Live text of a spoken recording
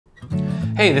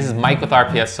Hey, this is Mike with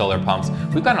RPS Solar Pumps.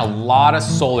 We've gotten a lot of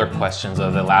solar questions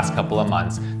over the last couple of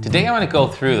months. Today I want to go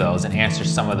through those and answer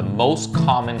some of the most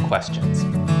common questions.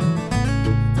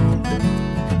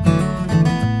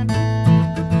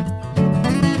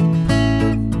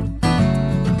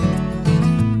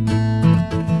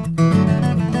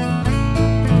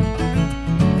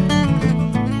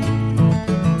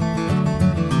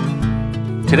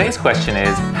 Today's question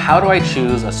is, how do I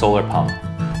choose a solar pump?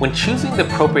 When choosing the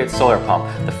appropriate solar pump,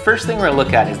 the first thing we're going to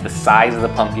look at is the size of the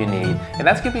pump you need, and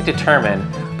that's going to be determined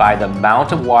by the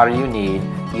amount of water you need,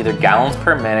 either gallons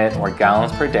per minute or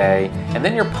gallons per day, and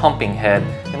then your pumping head,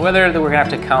 and whether we're going to have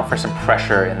to account for some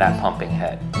pressure in that pumping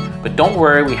head. But don't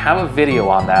worry, we have a video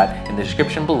on that in the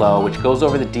description below, which goes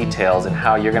over the details and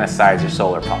how you're going to size your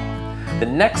solar pump. The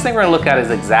next thing we're going to look at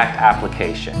is exact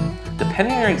application.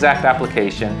 Depending on your exact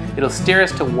application, it'll steer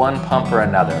us to one pump or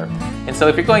another. And so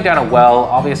if you're going down a well,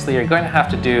 obviously you're going to have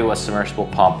to do a submersible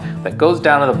pump that goes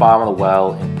down to the bottom of the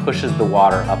well and pushes the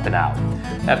water up and out.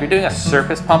 Now if you're doing a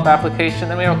surface pump application,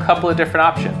 then we have a couple of different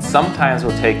options. Sometimes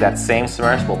we'll take that same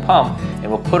submersible pump and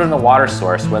we'll put it in a water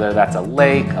source, whether that's a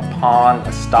lake, a pond,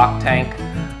 a stock tank,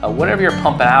 whatever you're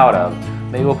pumping out of,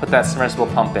 maybe we'll put that submersible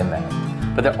pump in there.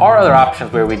 But there are other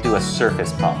options where we do a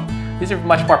surface pump. These are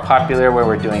much more popular where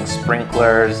we're doing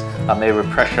sprinklers, maybe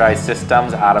pressurized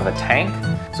systems out of a tank.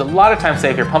 So a lot of times,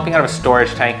 say if you're pumping out of a storage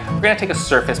tank, we're going to take a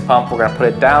surface pump, we're going to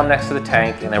put it down next to the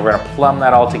tank, and then we're going to plumb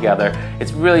that all together.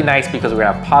 It's really nice because we're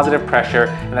going to have positive pressure,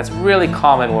 and that's really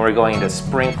common when we're going into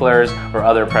sprinklers or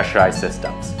other pressurized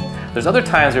systems. There's other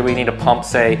times where we need to pump,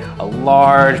 say, a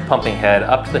large pumping head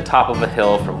up to the top of a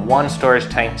hill from one storage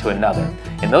tank to another.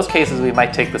 In those cases, we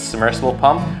might take the submersible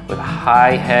pump with a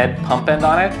high head pump end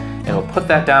on it, and we'll put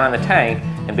that down in the tank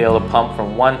and be able to pump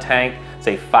from one tank,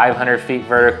 say 500 feet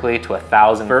vertically to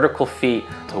 1,000 vertical feet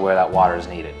to where that water is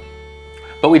needed.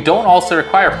 But we don't also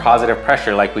require positive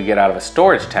pressure like we get out of a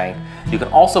storage tank. You can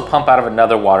also pump out of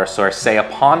another water source, say a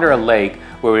pond or a lake,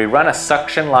 where we run a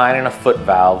suction line and a foot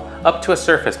valve up to a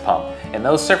surface pump. And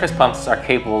those surface pumps are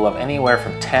capable of anywhere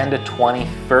from 10 to 20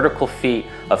 vertical feet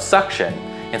of suction.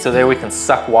 And so there we can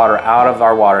suck water out of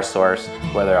our water source,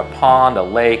 whether a pond, a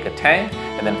lake, a tank,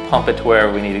 and then pump it to where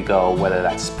we need to go, whether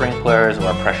that's sprinklers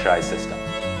or a pressurized system.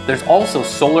 There's also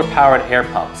solar-powered air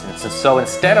pumps, and so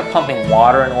instead of pumping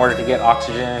water in order to get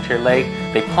oxygen into your lake,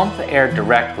 they pump the air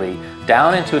directly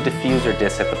down into a diffuser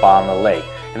disc at the bottom of the lake.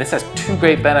 And this has two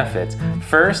great benefits.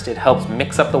 First, it helps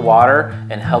mix up the water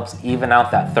and helps even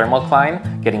out that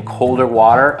thermocline, getting colder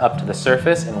water up to the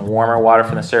surface and warmer water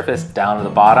from the surface down to the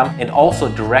bottom, and also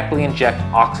directly inject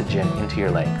oxygen into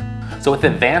your lake. So with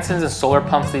advances in solar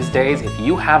pumps these days, if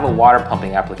you have a water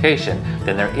pumping application,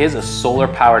 then there is a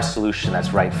solar-powered solution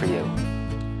that's right for you.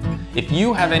 If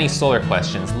you have any solar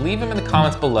questions, leave them in the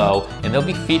comments below and they'll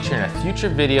be featured in a future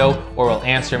video or we'll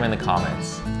answer them in the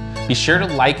comments. Be sure to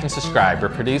like and subscribe. We're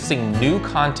producing new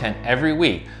content every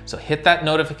week, so hit that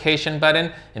notification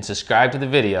button and subscribe to the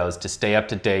videos to stay up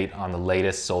to date on the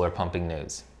latest solar pumping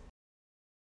news.